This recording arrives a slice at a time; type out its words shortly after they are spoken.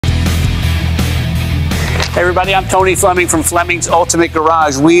Hey everybody, I'm Tony Fleming from Flemings Ultimate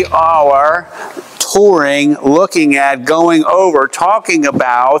Garage. We are touring, looking at, going over, talking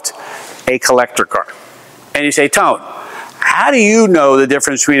about a collector car. And you say, Tone, how do you know the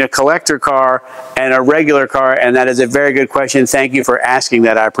difference between a collector car and a regular car? And that is a very good question. Thank you for asking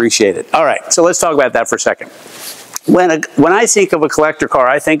that. I appreciate it. All right, so let's talk about that for a second. When I think of a collector car,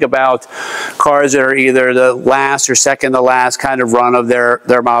 I think about cars that are either the last or second to last kind of run of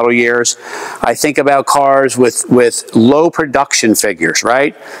their model years. I think about cars with low production figures,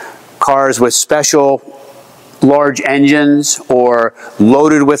 right? Cars with special large engines or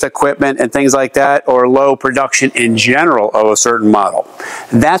loaded with equipment and things like that, or low production in general of a certain model.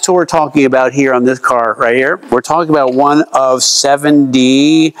 That's what we're talking about here on this car right here. We're talking about one of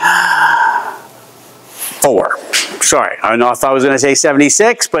 74. Sorry, I thought I was going to say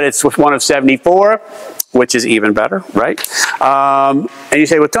 76, but it's one of 74, which is even better, right? And you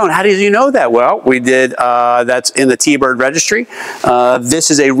say, well, Tone, how do you know that? Well, we did, that's in the T-Bird registry.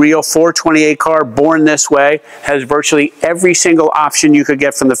 This is a real 428 car, born this way, has virtually every single option you could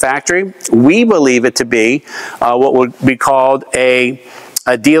get from the factory. We believe it to be what would be called a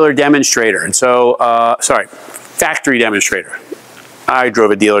dealer demonstrator. And so, sorry, factory demonstrator. I drove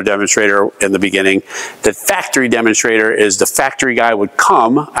a dealer demonstrator in the beginning. The factory demonstrator is the factory guy would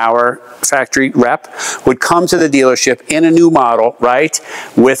come, our factory rep, would come to the dealership in a new model, right,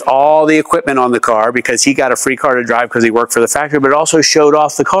 with all the equipment on the car because he got a free car to drive because he worked for the factory, but it also showed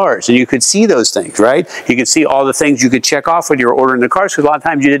off the cars. And you could see those things, right? You could see all the things you could check off when you were ordering the cars because a lot of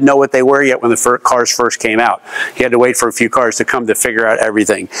times you didn't know what they were yet when the cars first came out. You had to wait for a few cars to come to figure out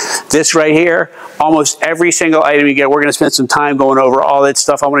everything. This right here, almost every single item you get, we're going to spend some time going over all that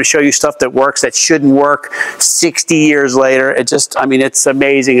stuff. I want to show you stuff that works that shouldn't work 60 years later. It just, I mean, it's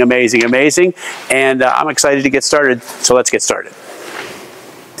amazing, amazing, amazing. And I'm excited to get started. So let's get started.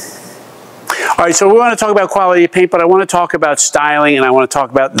 All right, so we want to talk about quality of paint, but I want to talk about styling, and I want to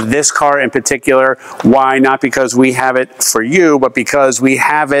talk about this car in particular. Why? Not because we have it for you, but because we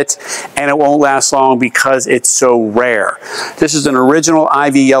have it and it won't last long because it's so rare. This is an original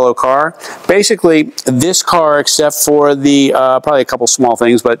Ivy yellow car. Basically, this car, except for the, probably a couple small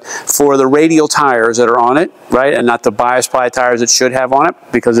things, but for the radial tires that are on it, right, and not the bias ply tires it should have on it,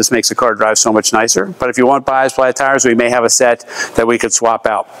 because this makes the car drive so much nicer. But if you want bias ply tires, we may have a set that we could swap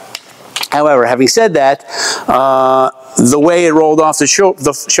out. However, having said that, the way it rolled off the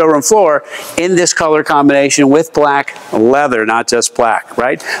showroom floor in this color combination with black leather, not just black,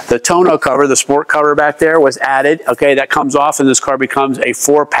 right? The tonneau cover, the sport cover back there was added. Okay, that comes off and this car becomes a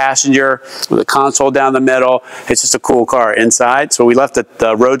 4-passenger with a console down the middle. It's just a cool car inside. So we left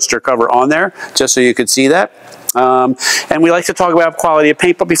the roadster cover on there just so you could see that. And we like to talk about quality of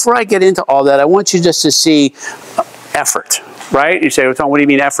paint. But before I get into all that, I want you just to see effort. Right? You say, well, Tom, what do you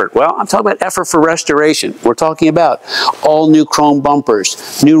mean effort? Well, I'm talking about effort for restoration. We're talking about all new chrome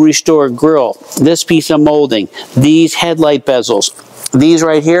bumpers, new restored grille, this piece of molding, these headlight bezels. These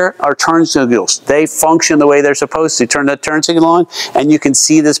right here are turn signals. They function the way they're supposed to. Turn that turn signal on, and you can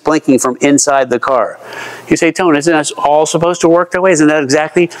see this blinking from inside the car. You say, Tone, isn't that all supposed to work that way? Isn't that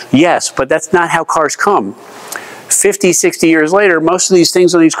exactly? Yes, but that's not how cars come. 50, 60 years later, most of these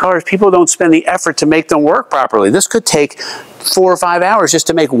things on these cars, people don't spend the effort to make them work properly. This could take 4 or 5 hours just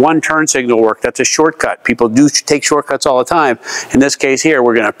to make one turn signal work. That's a shortcut. People do take shortcuts all the time. In this case here,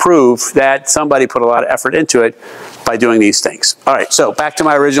 we're going to prove that somebody put a lot of effort into it by doing these things. All right, so back to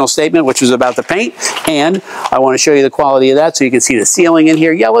my original statement, which was about the paint, and I want to show you the quality of that so you can see the ceiling in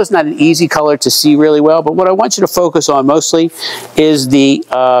here. Yellow is not an easy color to see really well, but what I want you to focus on mostly is the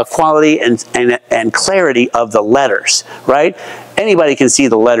quality and clarity of the letters, right? Anybody can see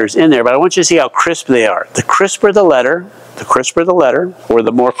the letters in there, but I want you to see how crisp they are. The crisper the letter, or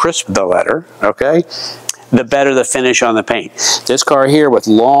the more crisp the letter, okay, the better the finish on the paint. This car here with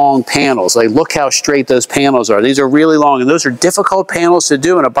long panels, like look how straight those panels are. These are really long, and those are difficult panels to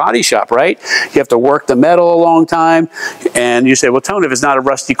do in a body shop, right? You have to work the metal a long time, and you say, well, Tone, if it's not a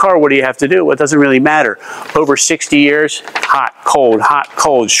rusty car, what do you have to do? Well, it doesn't really matter. Over 60 years, hot,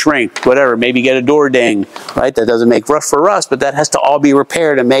 cold, shrink, whatever. Maybe get a door ding, right? That doesn't make rough for rust, but that has to all be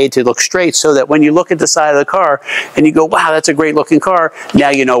repaired and made to look straight so that when you look at the side of the car and you go, wow, that's a great looking car, now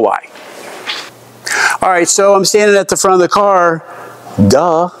you know why. All right, so I'm standing at the front of the car.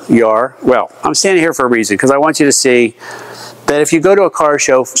 Duh, you are. Well, I'm standing here for a reason, because I want you to see that if you go to a car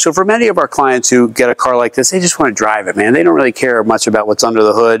show, so for many of our clients who get a car like this, they just want to drive it, man. They don't really care much about what's under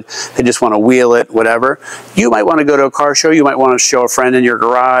the hood. They just want to wheel it, whatever. You might want to go to a car show. You might want to show a friend in your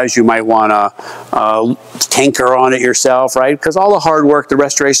garage. You might want to tinker on it yourself, right? Because all the hard work, the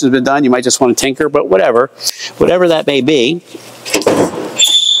restoration has been done. You might just want to tinker, but whatever that may be.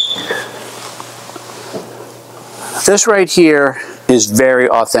 This right here is very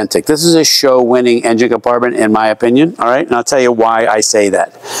authentic. This is a show-winning engine compartment, in my opinion, all right? And I'll tell you why I say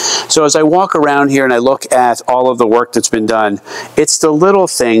that. So as I walk around here and I look at all of the work that's been done, it's the little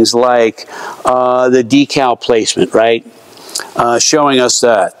things like the decal placement, right? Showing us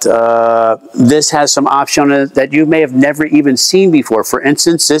that this has some option on it that you may have never even seen before. For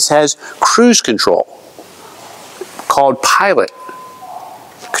instance, this has cruise control called pilot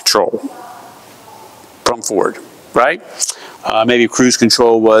control from Ford, right? Maybe cruise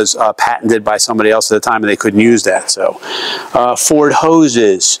control was patented by somebody else at the time and they couldn't use that. So Ford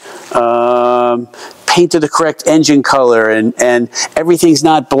hoses, painted the correct engine color, and everything's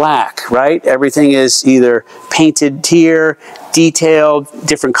not black, right? Everything is either painted here, detailed,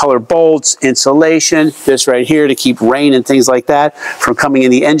 different color bolts, insulation, this right here to keep rain and things like that from coming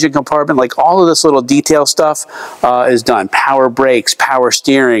in the engine compartment. Like all of this little detail stuff is done. Power brakes, power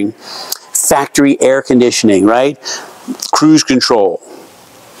steering, factory air conditioning, right? Cruise control.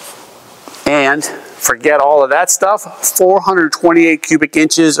 And forget all of that stuff, 428 cubic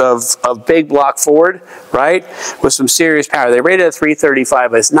inches of big block Ford, right? With some serious power. They rated at 335,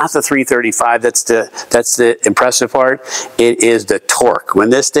 but it's not the 335 that's the impressive part. It is the torque.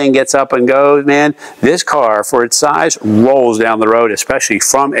 When this thing gets up and goes, man, this car, for its size, rolls down the road, especially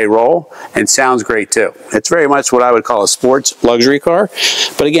from a roll, and sounds great too. It's very much what I would call a sports luxury car.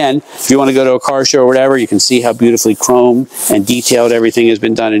 But again, if you want to go to a car show or whatever, you can see how beautifully chromed and detailed everything has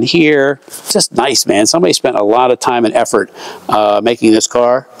been done in here. Just nice, man. Somebody spent a lot of time and effort making this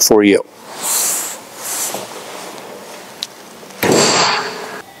car for you.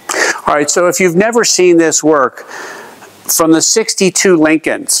 All right, so if you've never seen this work, from the 62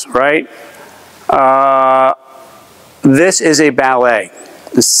 Lincolns, right? This is a ballet.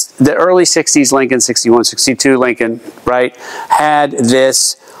 The early 60s Lincoln, 61, 62 Lincoln, right, had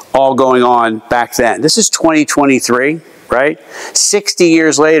this all going on back then. This is 2023, right? 60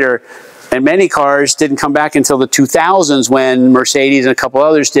 years later, and many cars didn't come back until the 2000s when Mercedes and a couple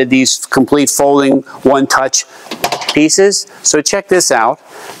others did these complete folding one-touch pieces. So check this out.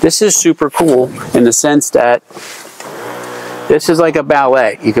 This is super cool in the sense that this is like a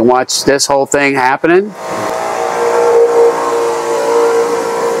ballet. You can watch this whole thing happening.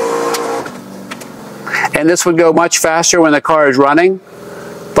 And this would go much faster when the car is running,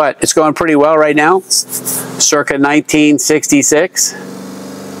 but it's going pretty well right now. Circa 1966.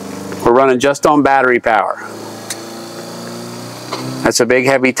 We're running just on battery power. That's a big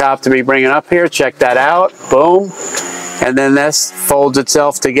heavy top to be bringing up here. Check that out. Boom. And then this folds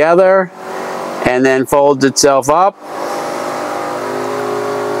itself together and then folds itself up.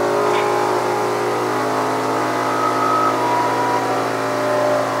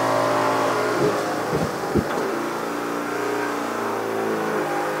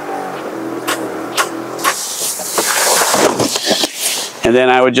 And then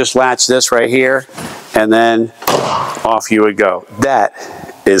I would just latch this right here, and then off you would go. That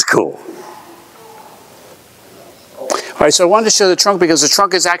is cool. All right, so I wanted to show the trunk because the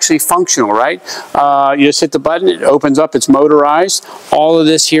trunk is actually functional, right? You just hit the button, it opens up, it's motorized. All of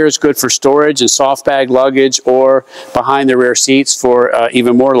this here is good for storage and soft bag luggage or behind the rear seats for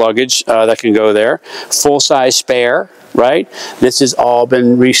even more luggage that can go there. Full-size spare. Right? This has all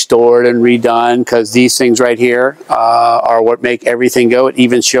been restored and redone because these things right here are what make everything go. It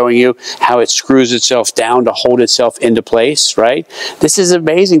even showing you how it screws itself down to hold itself into place, right? This is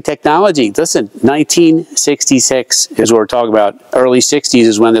amazing technology. Listen, 1966 is what we're talking about. Early 60s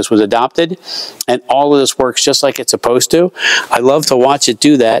is when this was adopted, and all of this works just like it's supposed to. I love to watch it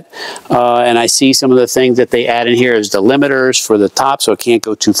do that, and I see some of the things that they add in here is the limiters for the top so it can't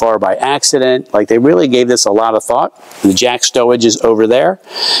go too far by accident. Like, they really gave this a lot of thought. The jack stowage is over there,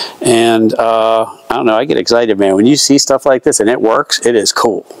 and I don't know, I get excited, man. When you see stuff like this and it works, it is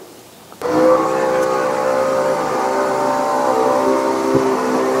cool.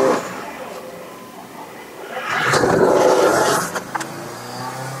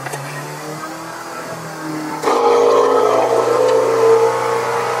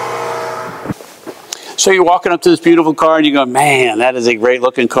 So you're walking up to this beautiful car and you go, man, that is a great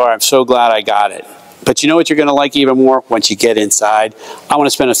looking car. I'm so glad I got it. But you know what you're going to like even more? Once you get inside. I want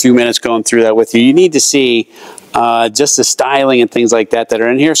to spend a few minutes going through that with you. You need to see just the styling and things like that that are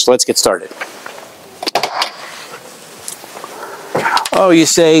in here. So let's get started. Oh, you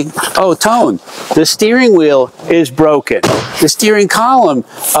say, oh, Tone, the steering wheel is broken. The steering column,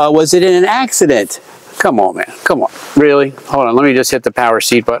 was it in an accident? Come on, man. Come on. Really? Hold on. Let me just hit the power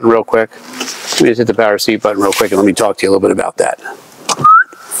seat button real quick. Let me just hit the power seat button real quick and let me talk to you a little bit about that.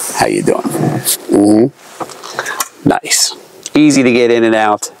 How you doing? Nice. Easy to get in and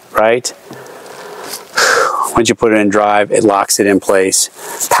out, right? Once you put it in drive, it locks it in place.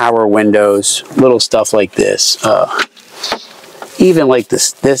 Power windows, little stuff like this. Even like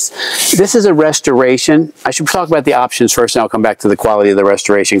this is a restoration. I should talk about the options first, and I'll come back to the quality of the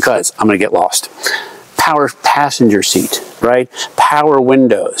restoration because I'm going to get lost. Power passenger seat, right? Power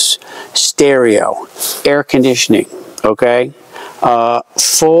windows, stereo, air conditioning, okay?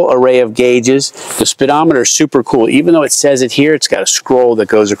 Full array of gauges. The speedometer is super cool. Even though it says it here, it's got a scroll that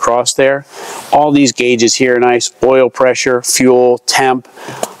goes across there. All these gauges here are nice. Oil pressure, fuel, temp,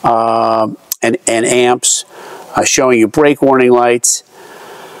 and amps. Showing you brake warning lights.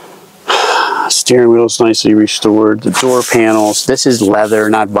 Steering wheel is nicely restored. The door panels. This is leather,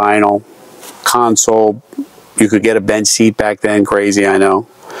 not vinyl. Console. You could get a bench seat back then. Crazy, I know.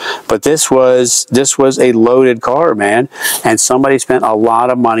 But this was a loaded car, man, and somebody spent a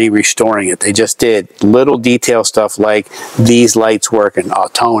lot of money restoring it. They just did little detail stuff like these lights working. Oh,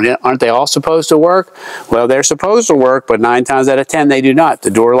 tone, aren't they all supposed to work? Well, they're supposed to work, but 9 times out of 10 they do not.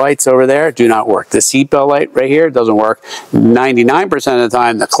 The door lights over there do not work. The seatbelt light right here doesn't work. 99% of the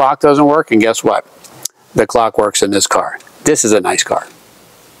time the clock doesn't work, and guess what? The clock works in this car. This is a nice car.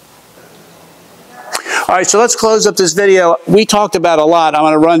 All right, so let's close up this video. We talked about a lot. I'm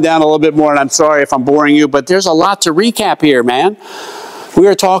going to run down a little bit more, and I'm sorry if I'm boring you, but there's a lot to recap here, man. We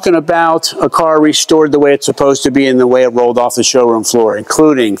are talking about a car restored the way it's supposed to be and the way it rolled off the showroom floor,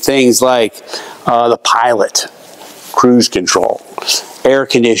 including things like the pilot, cruise control, air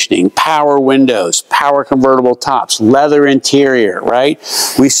conditioning, power windows, power convertible tops, leather interior, right?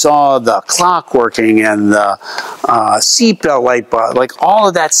 We saw the clock working and the seatbelt light bulb, like all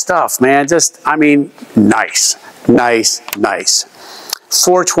of that stuff, man. Just, I mean, nice, nice, nice.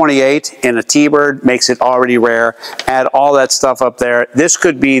 428 in a T-Bird makes it already rare. Add all that stuff up there. This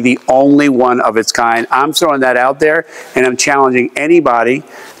could be the only one of its kind. I'm throwing that out there, and I'm challenging anybody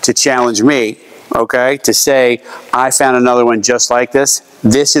to challenge me, okay, to say, I found another one just like this.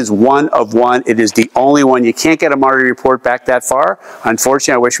 This is one of one. It is the only one. You can't get a Marty report back that far.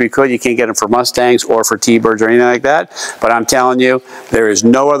 Unfortunately, I wish we could. You can't get them for Mustangs or for T-Birds or anything like that. But I'm telling you, there is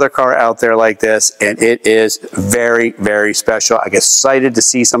no other car out there like this, and it is very, very special. I get excited to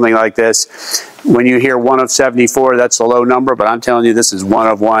see something like this. When you hear 1 of 74, that's a low number, but I'm telling you, this is 1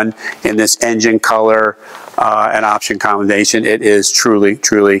 of 1 in this engine, color, and option combination. It is truly,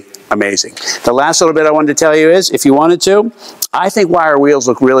 truly amazing. The last little bit I wanted to tell you is, if you wanted to, I think wire wheels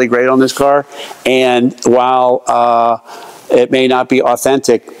look really great on this car, and while it may not be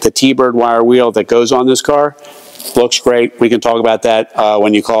authentic, the T-Bird wire wheel that goes on this car looks great. We can talk about that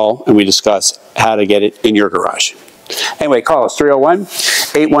when you call and we discuss how to get it in your garage. Anyway, call us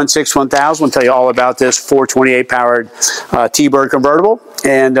 301-816-1000. We'll tell you all about this 428 powered T-Bird convertible.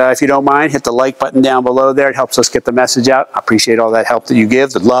 And if you don't mind, hit the like button down below there. It helps us get the message out. I appreciate all that help that you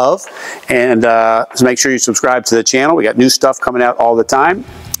give, the love. And so make sure you subscribe to the channel. We got new stuff coming out all the time.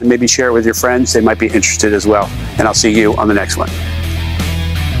 And maybe share it with your friends. They might be interested as well. And I'll see you on the next one.